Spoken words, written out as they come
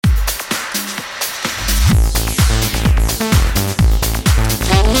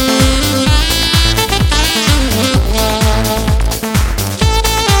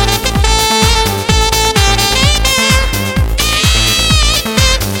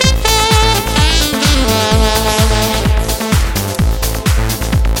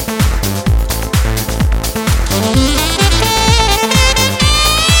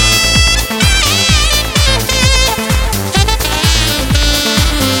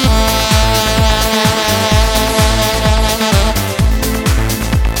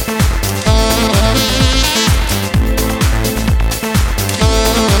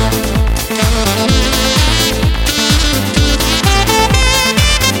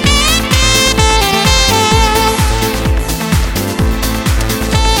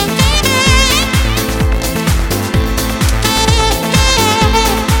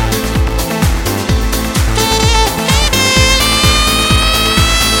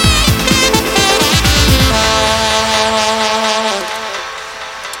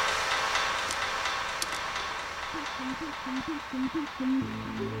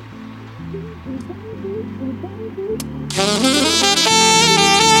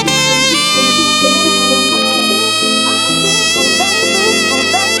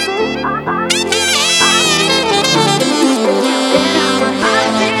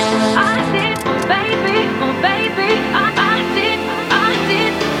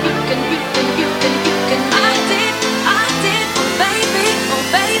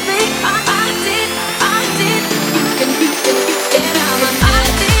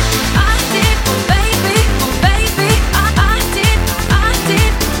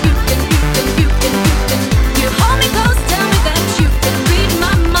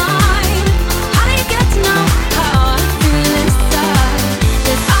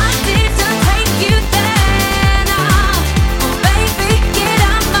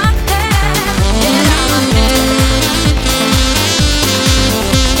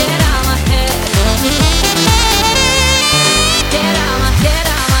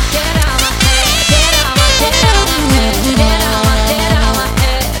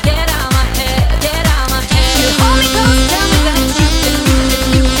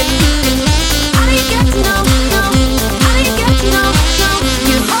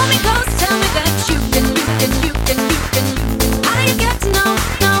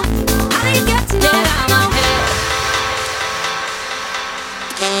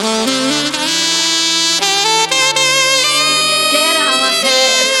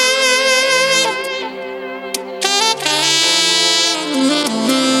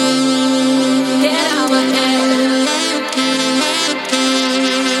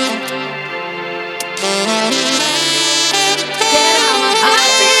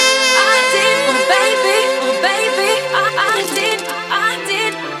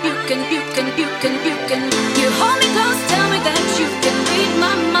You hold me close, tell me that you can read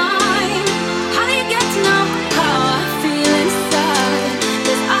my mind. How do you get to know how I feel inside?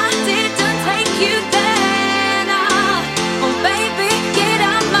 'Cause I didn't take you there. Nah. Oh baby, get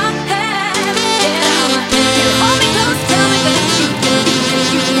out my head, get out my head. You hold me close, tell me that you can.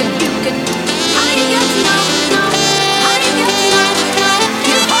 How do you get to know? How do you get to know?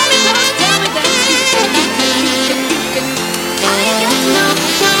 You hold me close, tell me that you can. How do you get to know?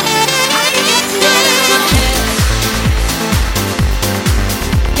 How do you get to know?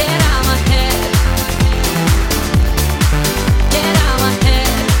 Get out my head. Get out my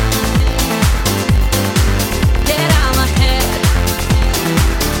head. Get out my head.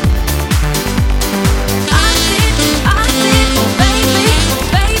 I did, oh baby,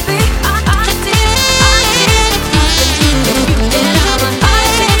 I did. Get out my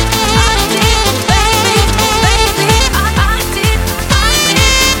head. I did, oh baby, I did.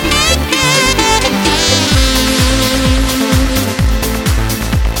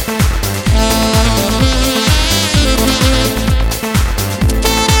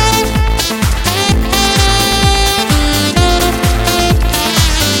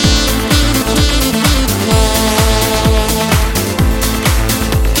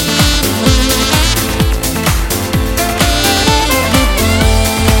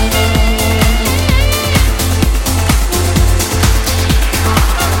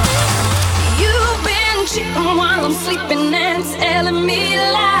 You've been cheating while I'm sleeping and telling me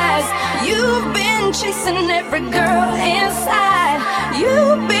lies. You've been chasing every girl inside.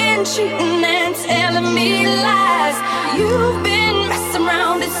 You've been cheating and telling me lies. You've been messing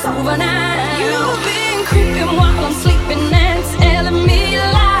around, it's over now. You've been creeping while I'm sleeping and telling me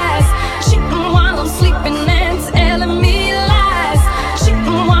lies. Cheating while I'm sleeping and telling me lies.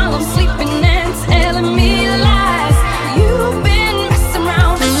 Cheating while I'm sleeping and telling me lies. You've been messing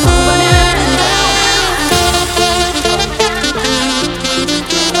around, it's over now.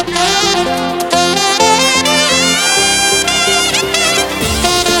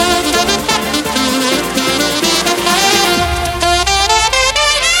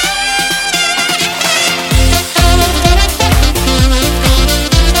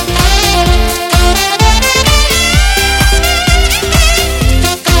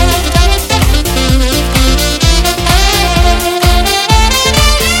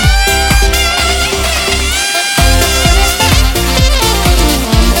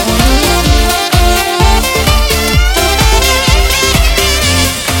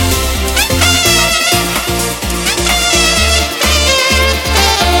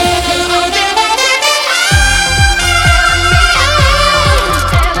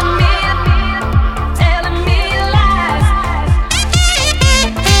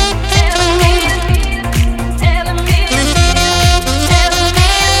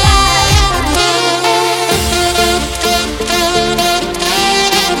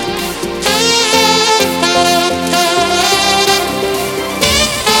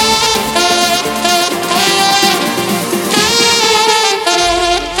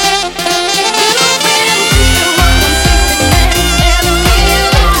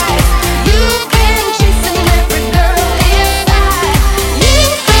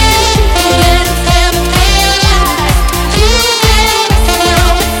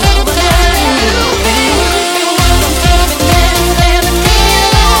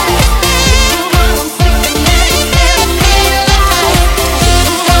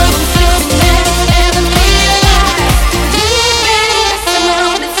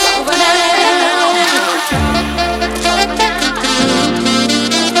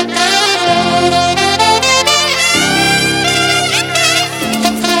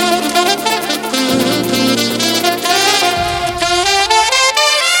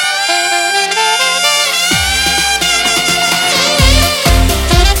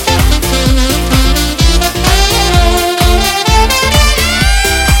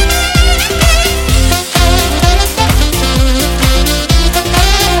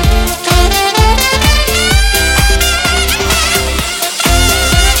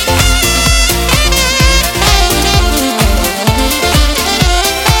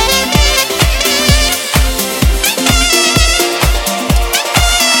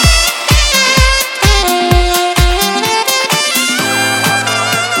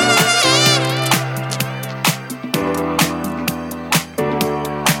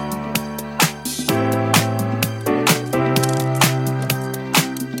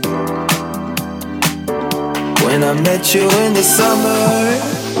 When I met you in the summer,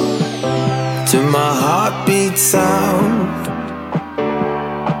 to my heartbeat sound,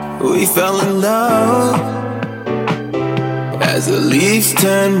 we fell in love as the leaves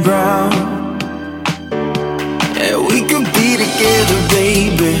turn brown. And we could be together,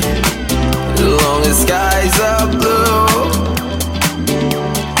 baby, as long as skies are blue.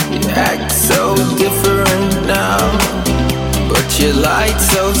 You act so different now, but you lied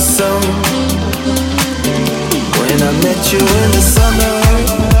so soon. When I met you in the summer,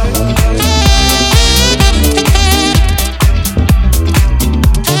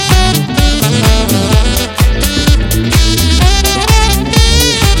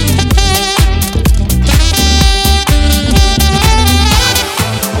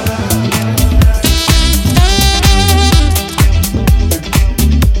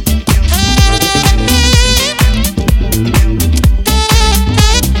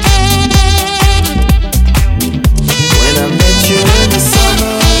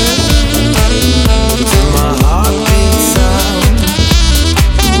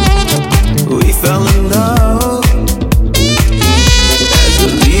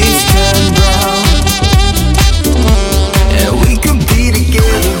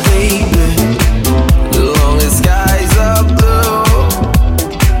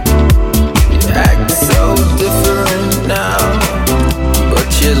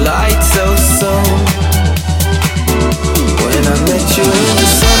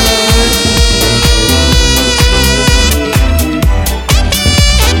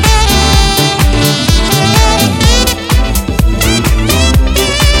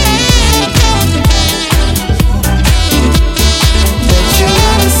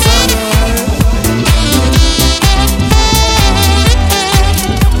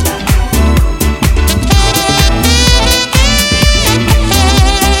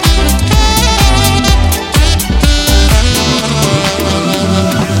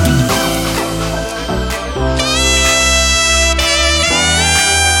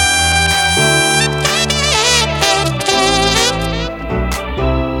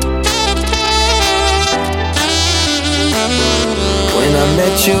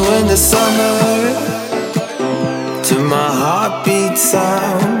 you in the summer, to my heartbeat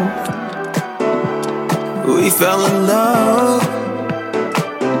sound. We fell in love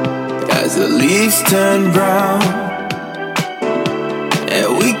as the leaves turn brown. And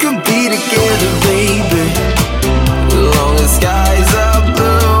we could be together, baby, as long as skies are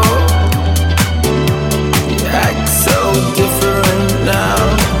blue. You act so different now,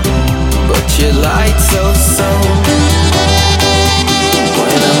 but you lied so soon.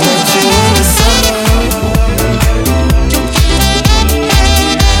 When I met you in the summer,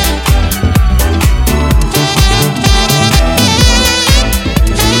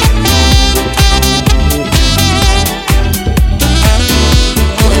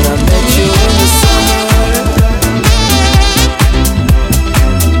 when I met you in the summer.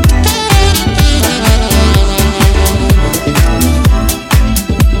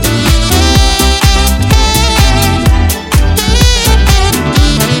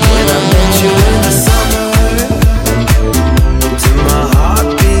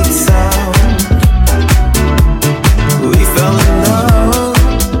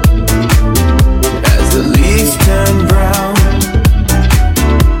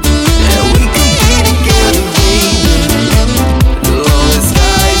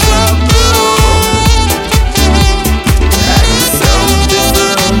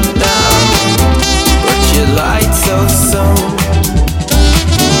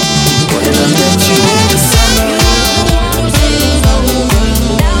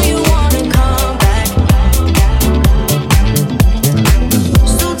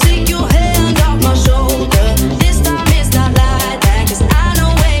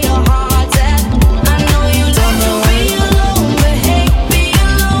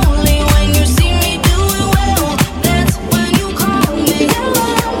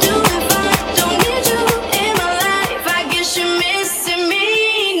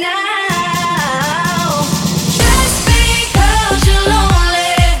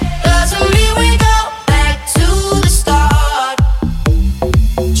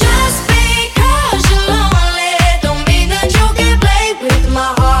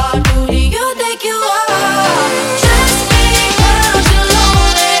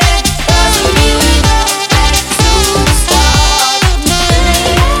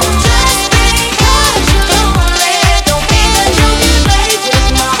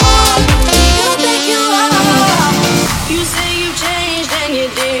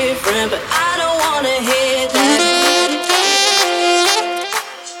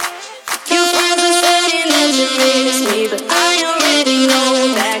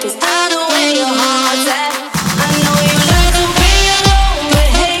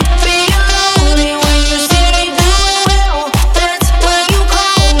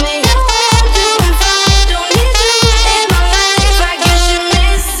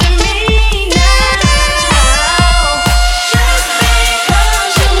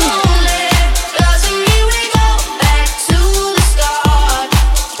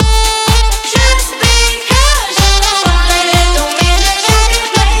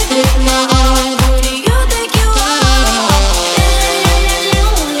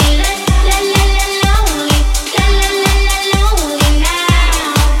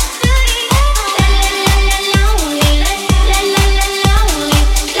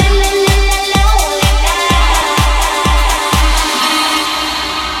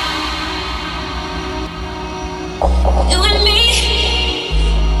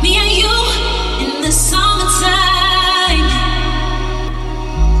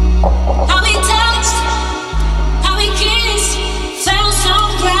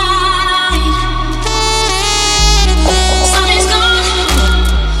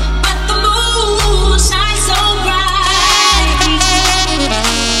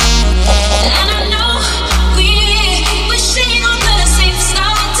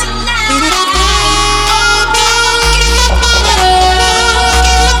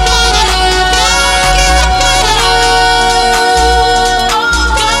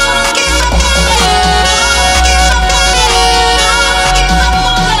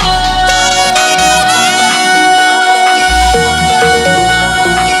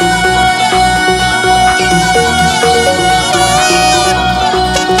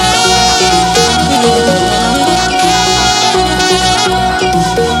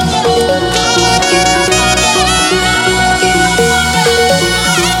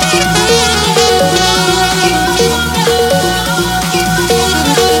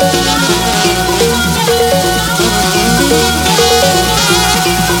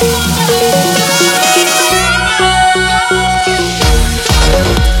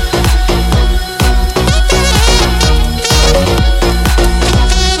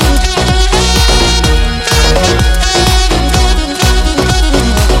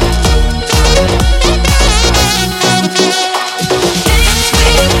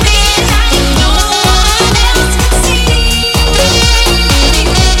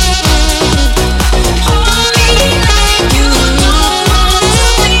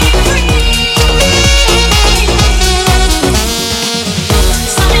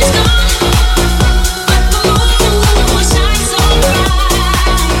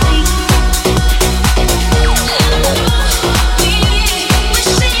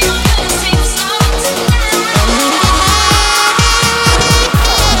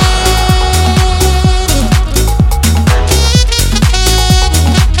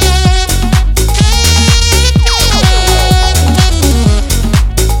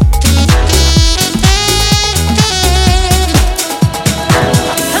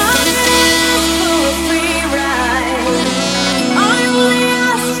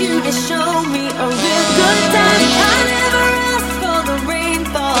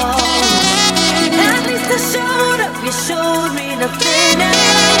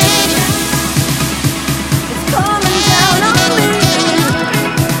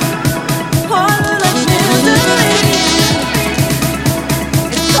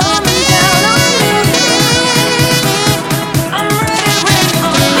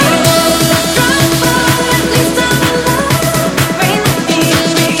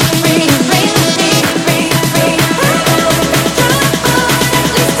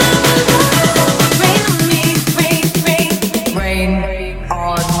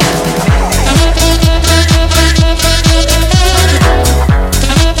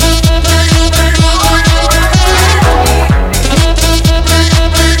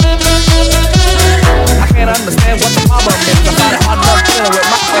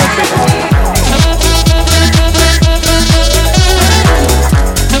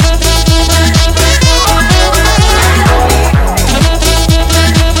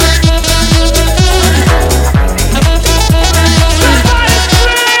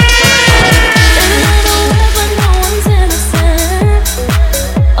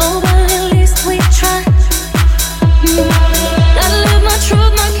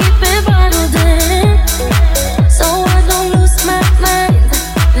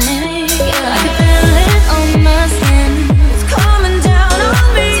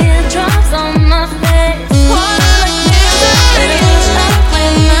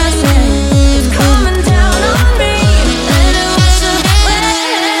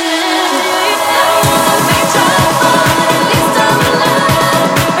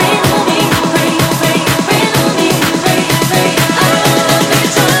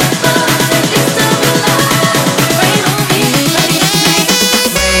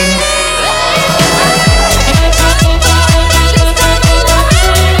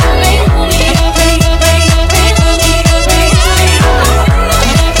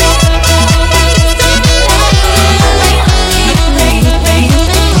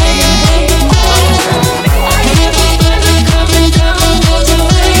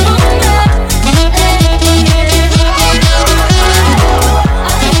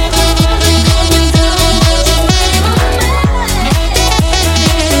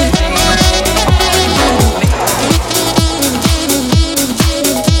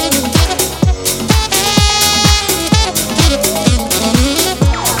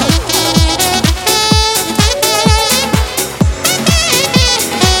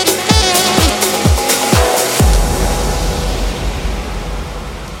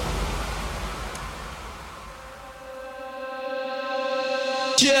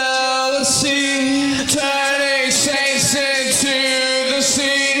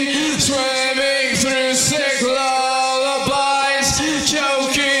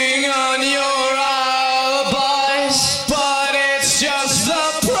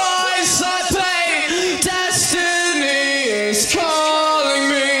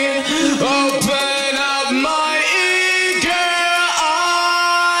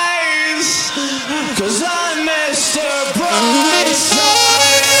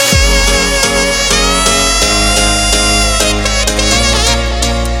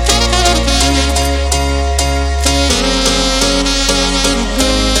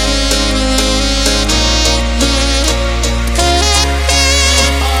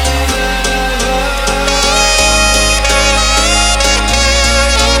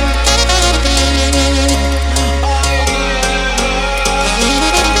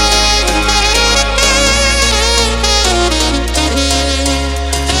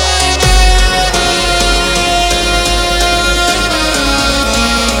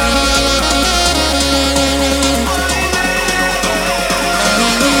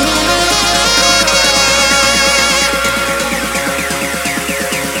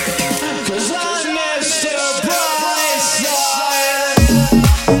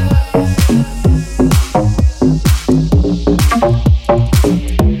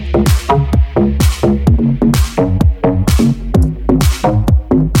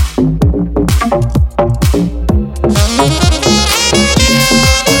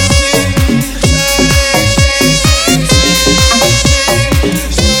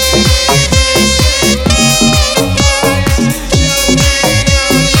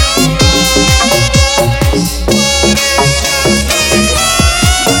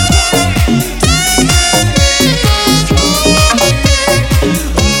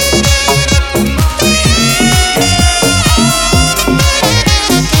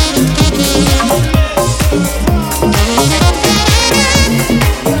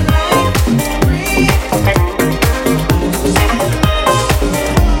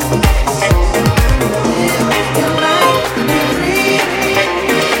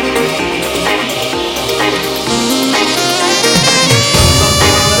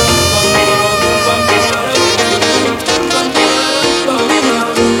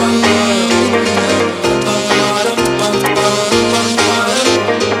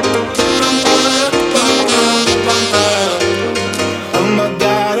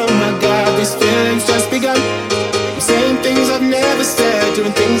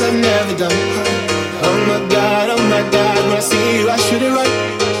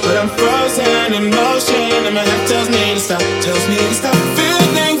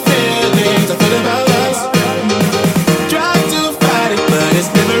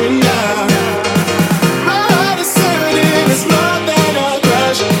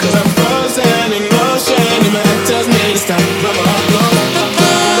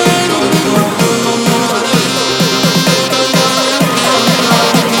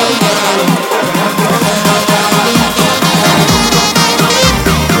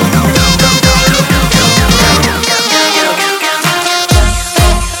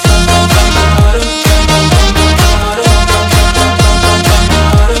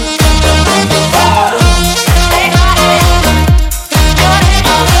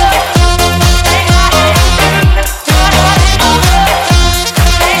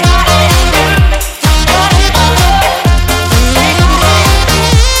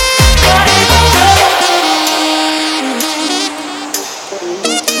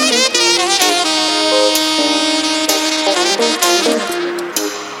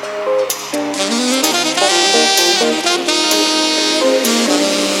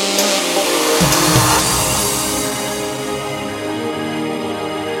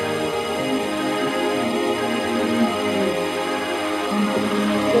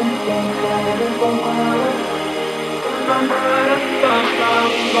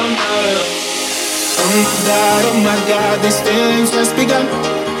 Oh my God, these feelings just begun.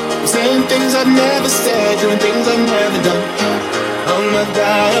 I'm saying things I've never said, doing things I've never done. Oh my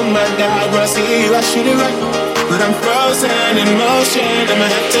God, when I see you I shoot it right. But I'm frozen in motion and my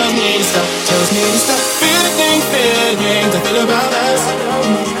head tells me to stop. Tells me to stop feeling feelings I feel about us.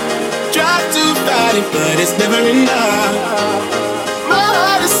 Try to fight it, but it's never enough. My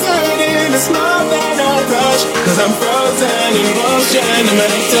heart is hurting, it's more than a crush. Cause I'm frozen in motion and my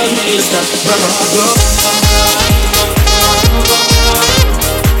head tells me to stop. But my heart goes.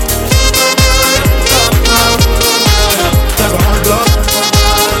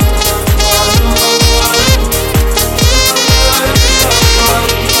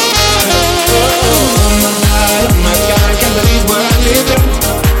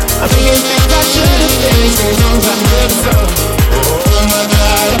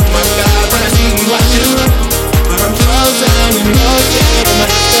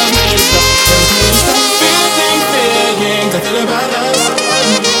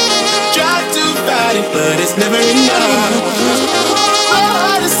 But it's never enough. My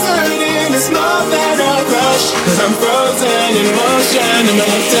heart is hurting, it's more than a crush. Cause I'm frozen in motion and my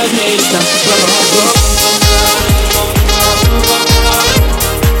head tells me to stop. But my heart goes.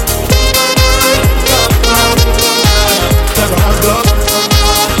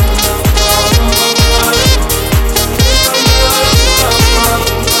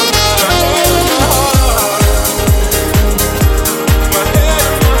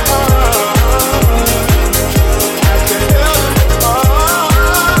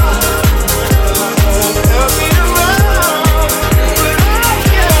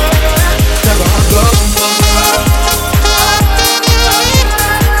 Glow.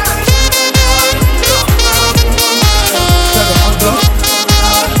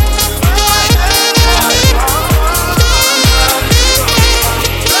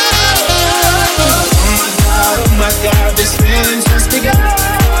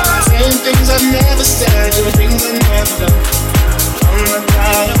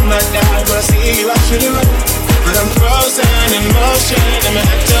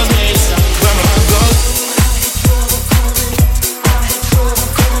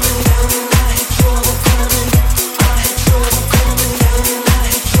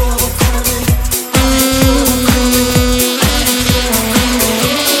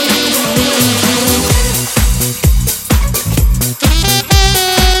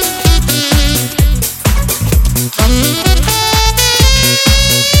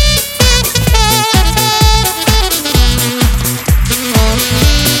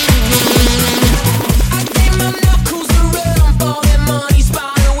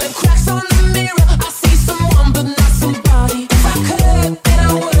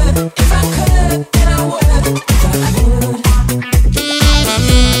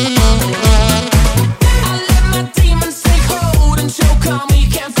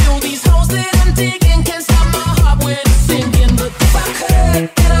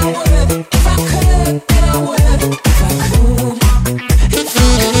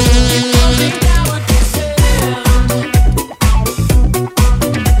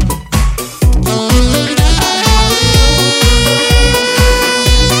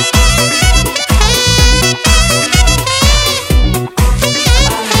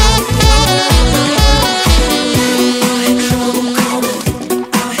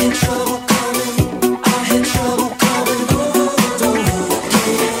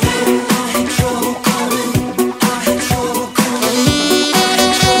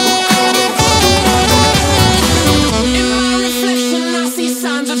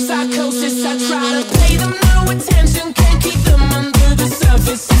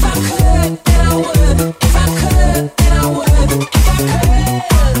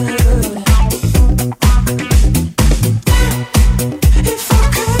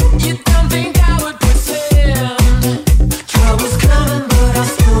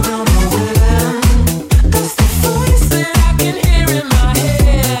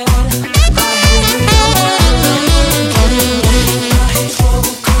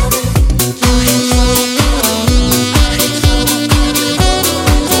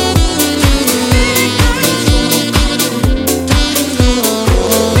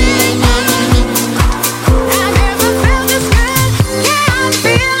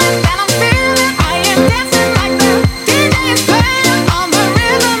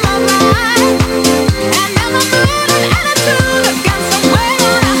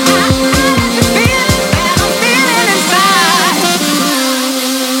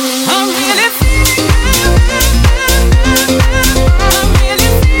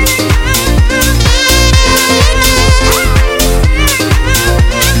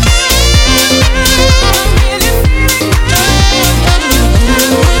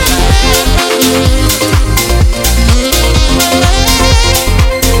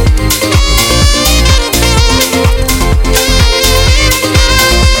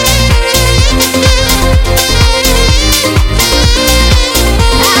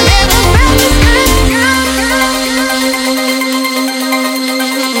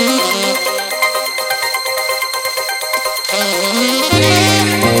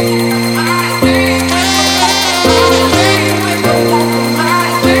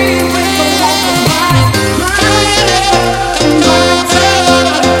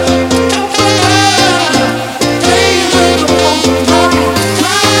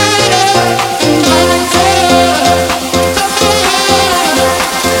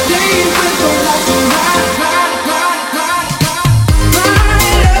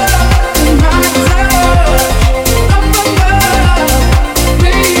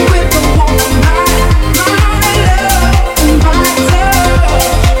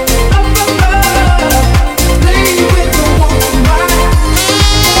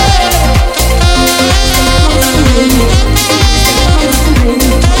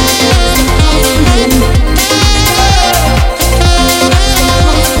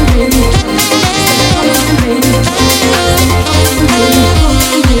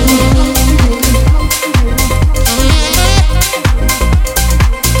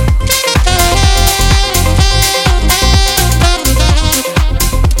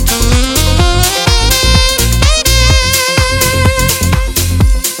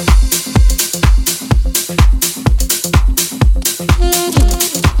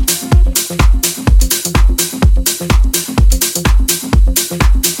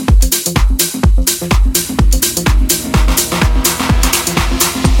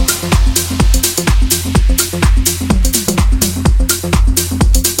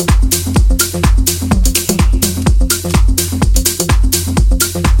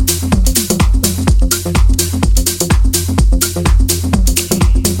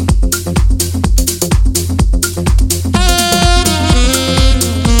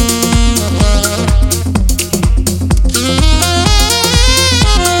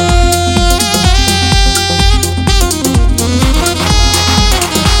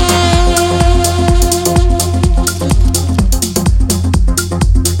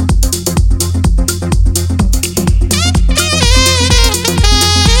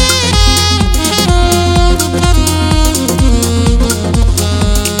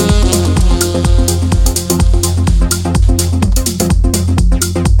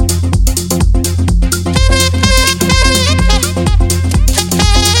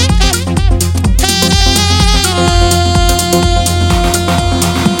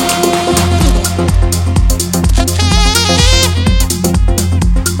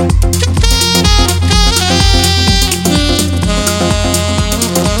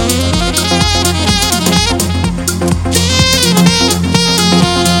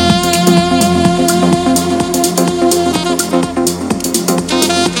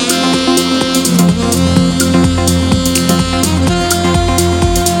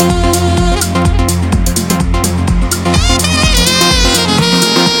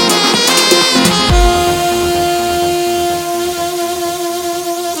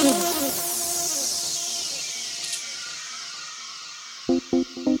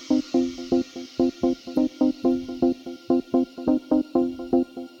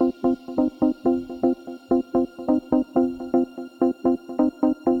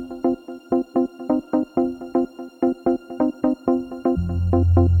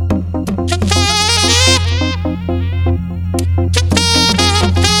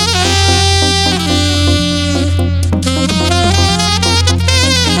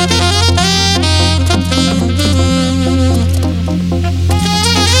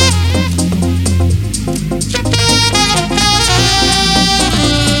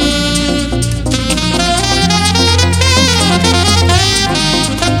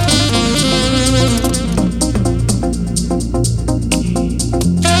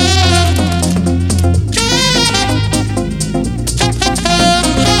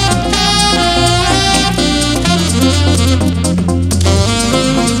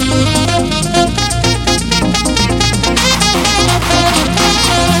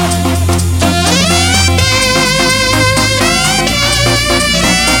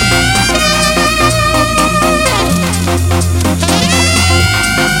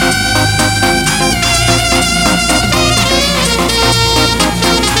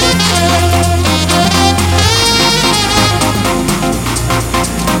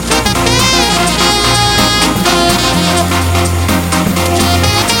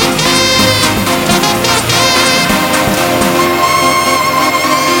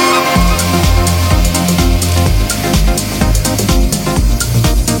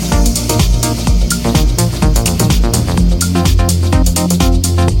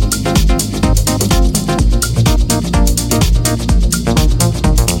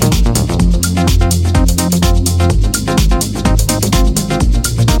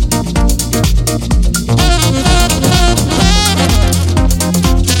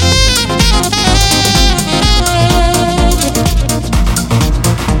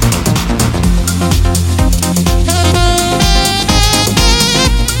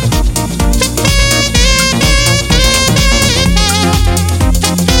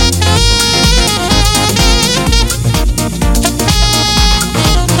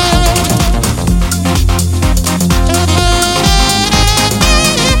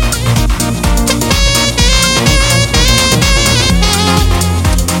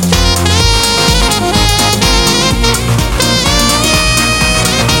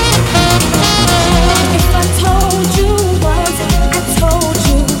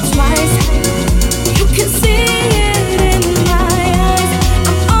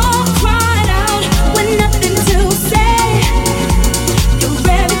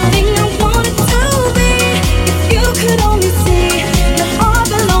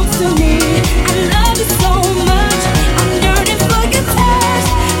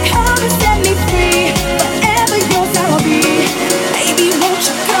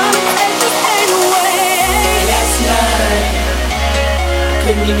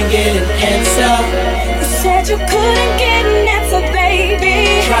 couldn't even get an answer. You said you couldn't get an answer,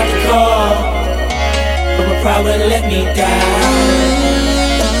 baby. Tried to call, but my pride wouldn't let me down.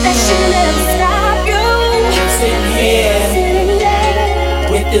 That should never stop you. I'm sitting here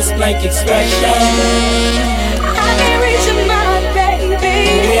with this blank expression. I can't reach your mind,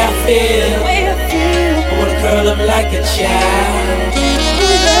 baby. The way I feel, I wanna curl up like a child.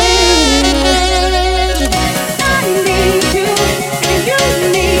 I need you, and you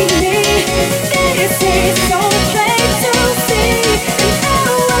need me. This is so plain to see, and I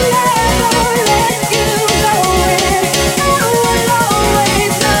will never let you go. And I will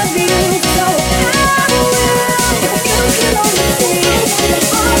always love you, so I will. If you could only see, your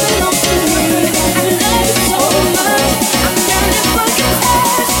heart belongs to me. I love you so much, I'm yearning for your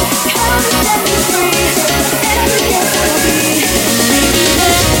touch. Come and set me free, whatever you're gonna be.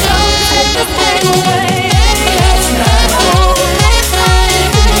 Don't take the pain away.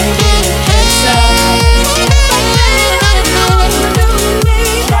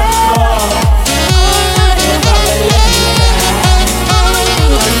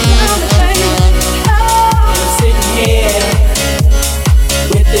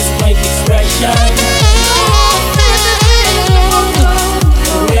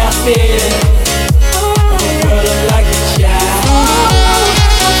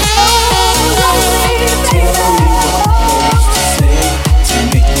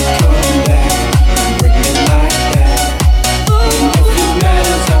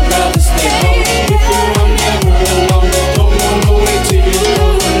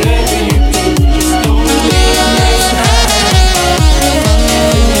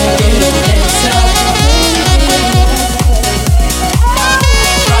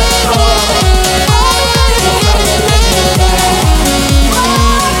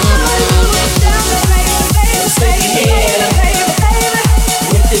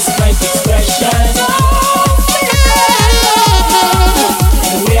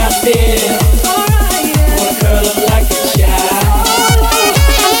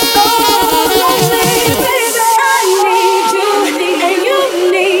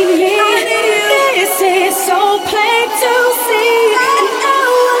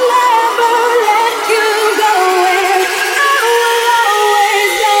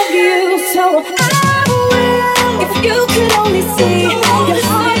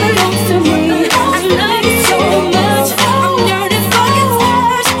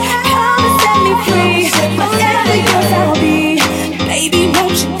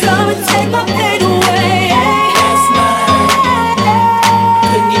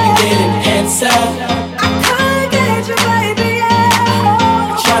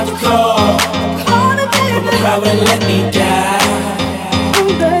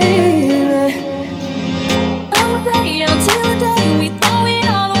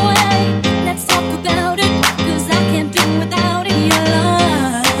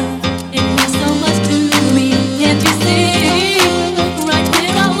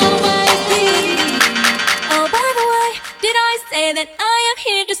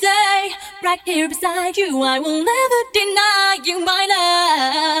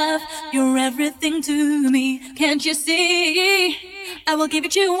 I will give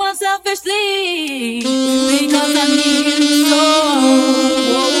it to you unselfishly because I need you so,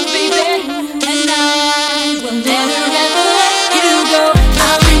 oh baby, and I will never ever let you go.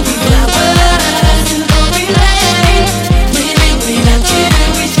 I'll bring you flowers to every rain. Living without you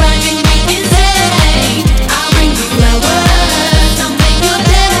is driving me insane. I'll bring you flowers, I'll make your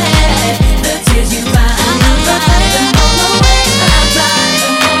day. The tears you cry, I'll dry them all away. I'll dry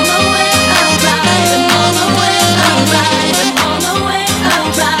them all away. I'll dry them all away.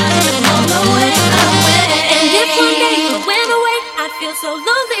 I'll dry them all away. And if one day you went away, I feel so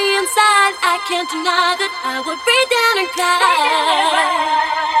lonely inside. I can't deny that I would break down and cry.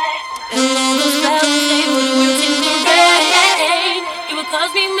 And all those flowers, they would wilt in the rain. It would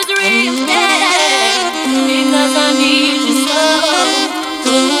cause me misery and pain because I need you so,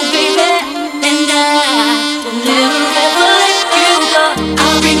 oh baby. And I will never ever let you go.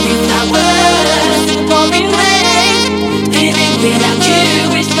 I'll bring you flowers in pouring rain. Living without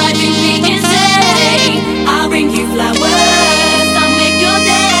you is driving me insane. I'll bring you flowers, I'll make your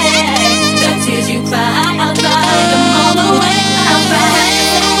day. The tears you cry, I'll dry them all away. I'll dry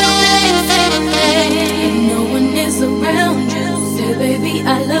them all away. If no one is around you, say baby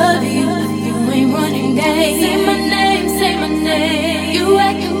I love you. You ain't running game. Say my name, say my name. You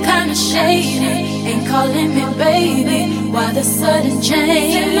acting kinda shady, ain't calling me baby. Why the sudden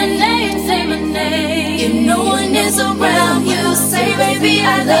change? Say my name, say my name. If no one is around you, say baby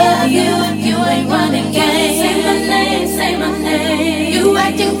I love you. You ain't running game. Say my name, say my name. You You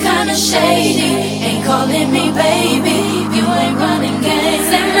acting kinda shady, ain't calling me baby. You ain't running game.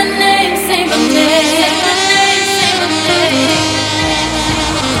 Say my name, say my name, say my name, say my name.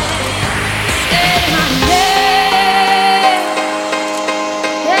 Say my name.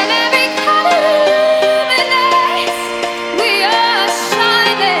 And every color illuminates. We are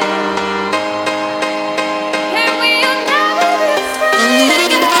shining, and we will never be free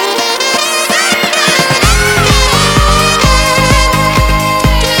again.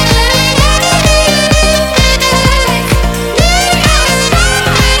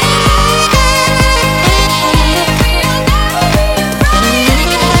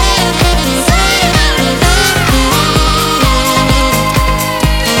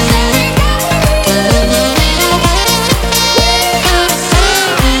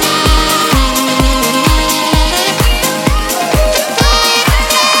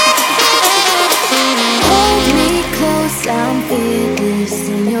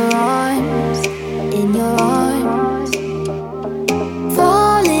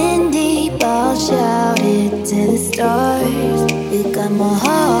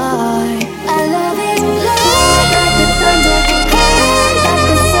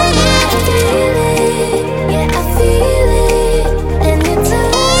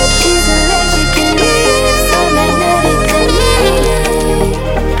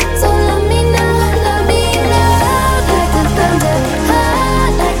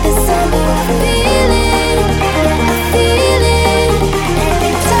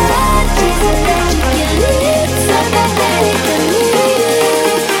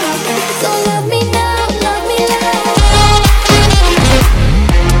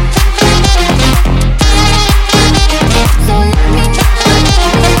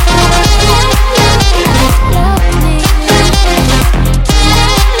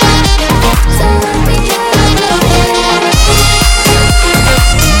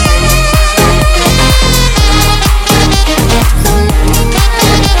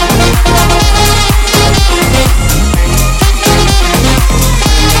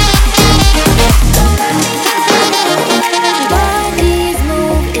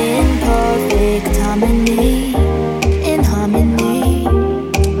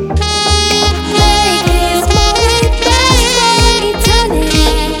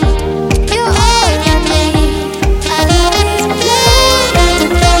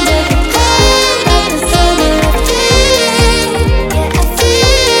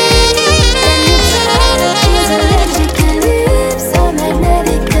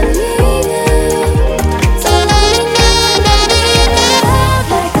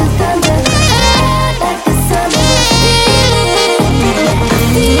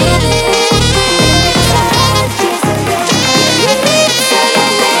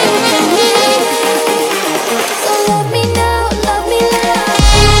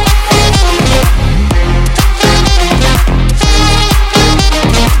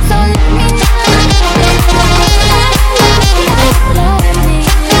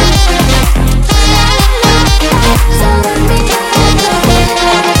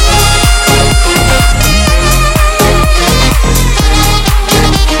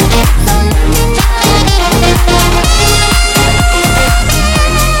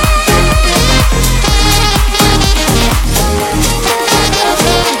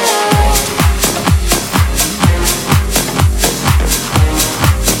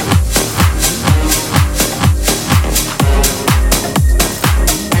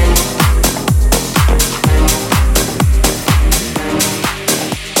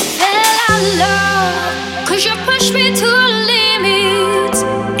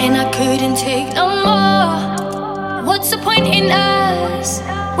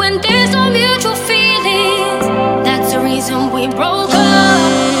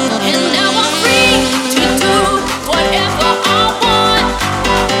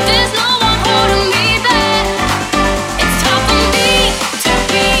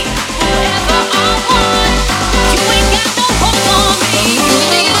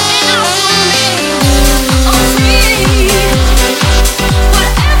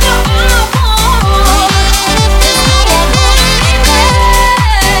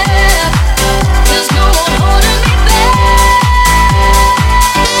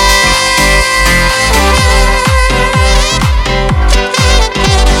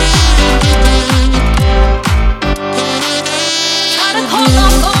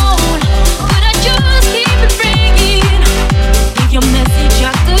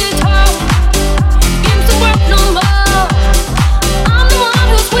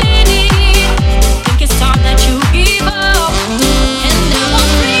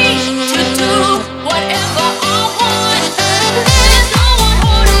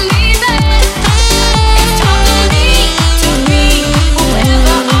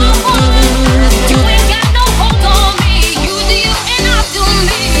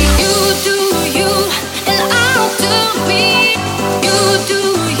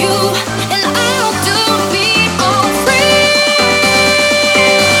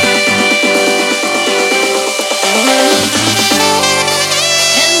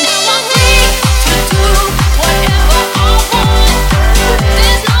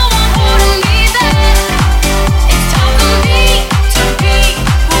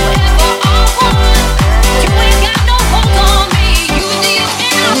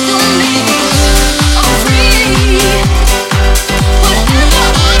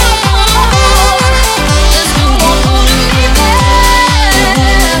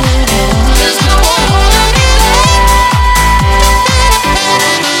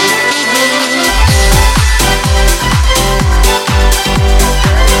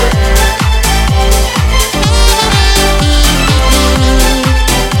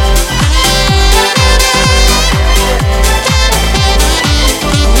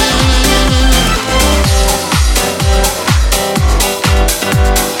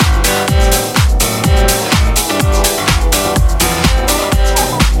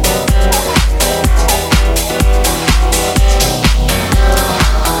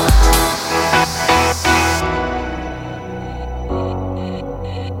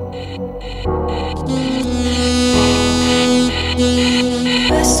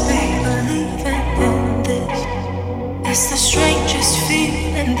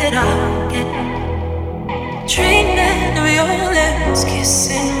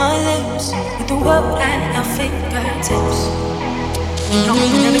 kissing my lips with the world at our fingertips. You know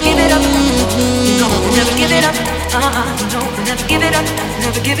we'll never give it up. You know we'll never give it up. You know we'll never give it up.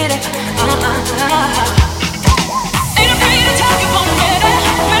 Never give it up. Ain't afraid to talk if I'm ready.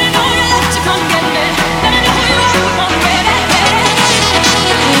 Ready know you love to come get me. Let me know who you are if I'm ready.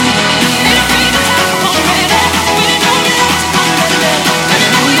 Ain't afraid to talk if I'm ready. Ready know you love to come get me. Let me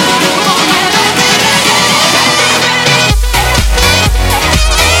know who you are if I'm ready.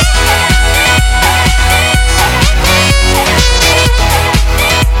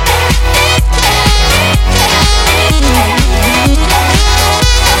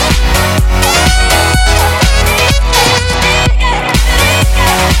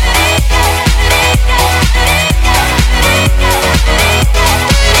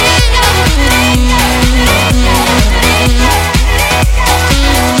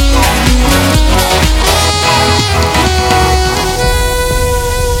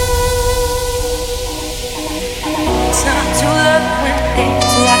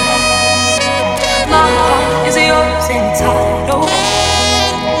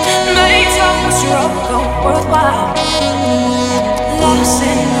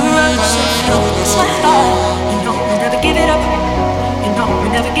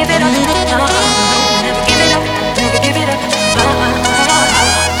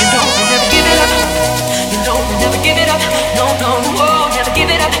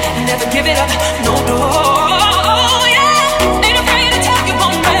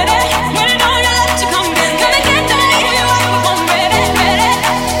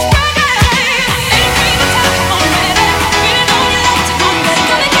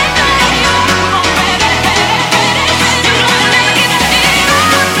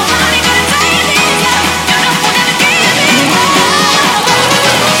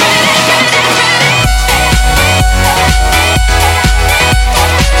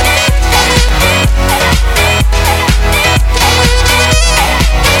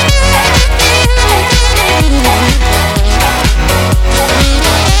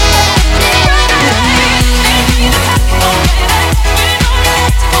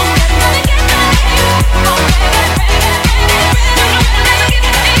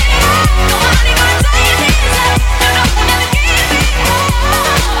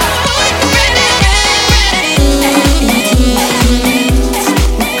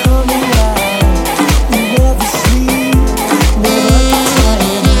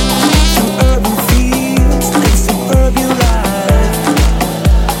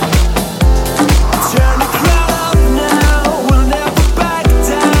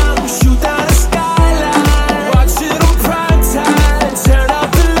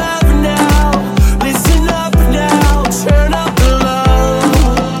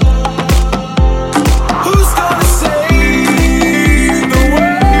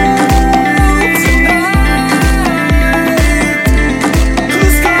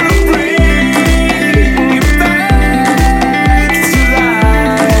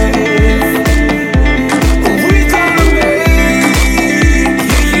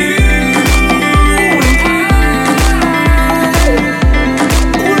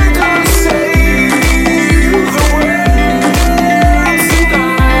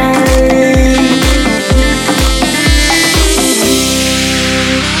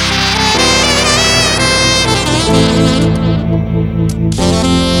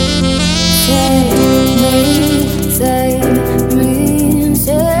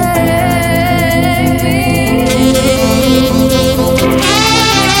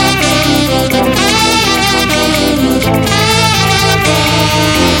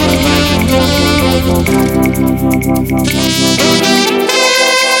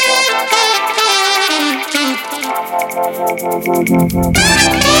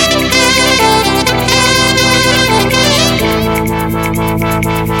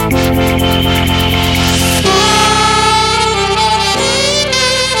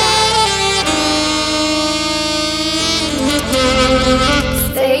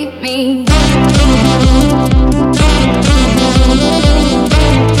 Save me.